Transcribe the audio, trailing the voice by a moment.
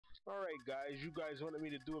Alright guys, you guys wanted me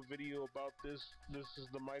to do a video about this. This is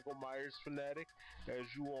the Michael Myers fanatic. As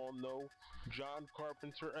you all know, John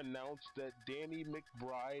Carpenter announced that Danny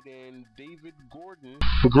McBride and David Gordon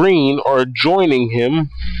Green are joining him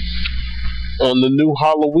on the new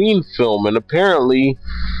Halloween film, and apparently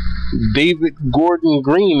David Gordon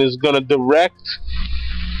Green is going to direct,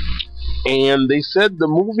 and they said the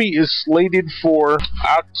movie is slated for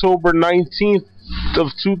October 19th of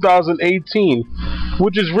 2018,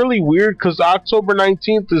 which is really weird because October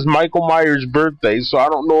 19th is Michael Myers' birthday, so I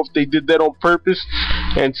don't know if they did that on purpose.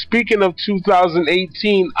 And speaking of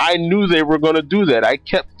 2018, I knew they were going to do that. I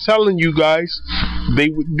kept telling you guys they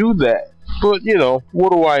would do that, but you know,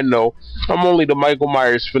 what do I know? I'm only the Michael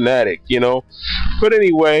Myers fanatic, you know. But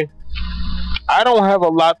anyway, I don't have a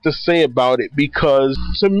lot to say about it because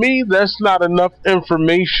to me that's not enough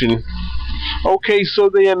information. Okay, so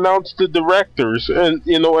they announced the directors and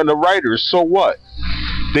and the writers. So what?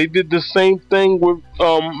 They did the same thing with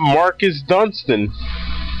Marcus Dunstan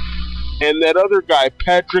and that other guy,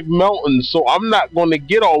 Patrick Melton. So I'm not going to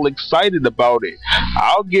get all excited about it.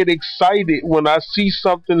 I'll get excited when I see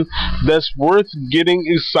something that's worth getting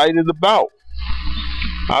excited about.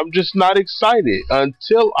 I'm just not excited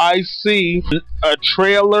until I see a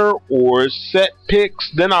trailer or set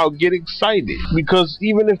pics. Then I'll get excited, because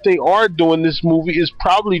even if they are doing this movie, it's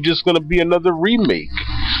probably just going to be another remake,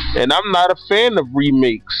 and I'm not a fan of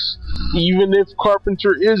remakes. Even if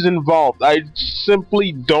Carpenter is involved, I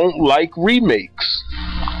simply don't like remakes.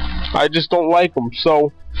 I just don't like them.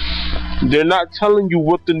 So they're not telling you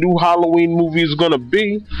what the new Halloween movie is going to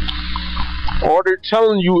be. All they're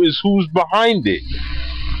telling you is who's behind it.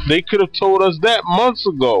 They could have told us that months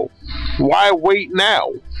ago. Why wait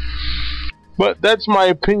now? But that's my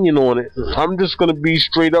opinion on it. I'm just going to be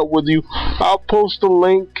straight up with you. I'll post a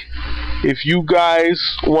link if you guys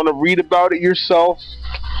want to read about it yourself.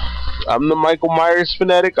 I'm the Michael Myers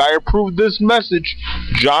fanatic. I approve this message.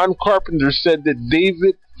 John Carpenter said that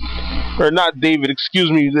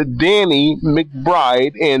that Danny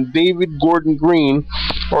McBride and David Gordon Green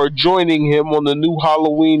are joining him on the new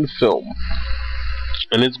Halloween film.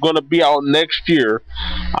 And it's going to be out next year,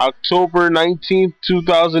 October 19th,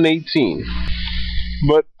 2018.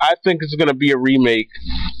 But I think it's going to be a remake.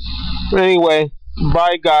 Anyway,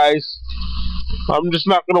 bye guys. I'm just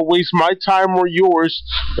not going to waste my time or yours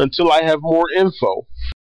until I have more info.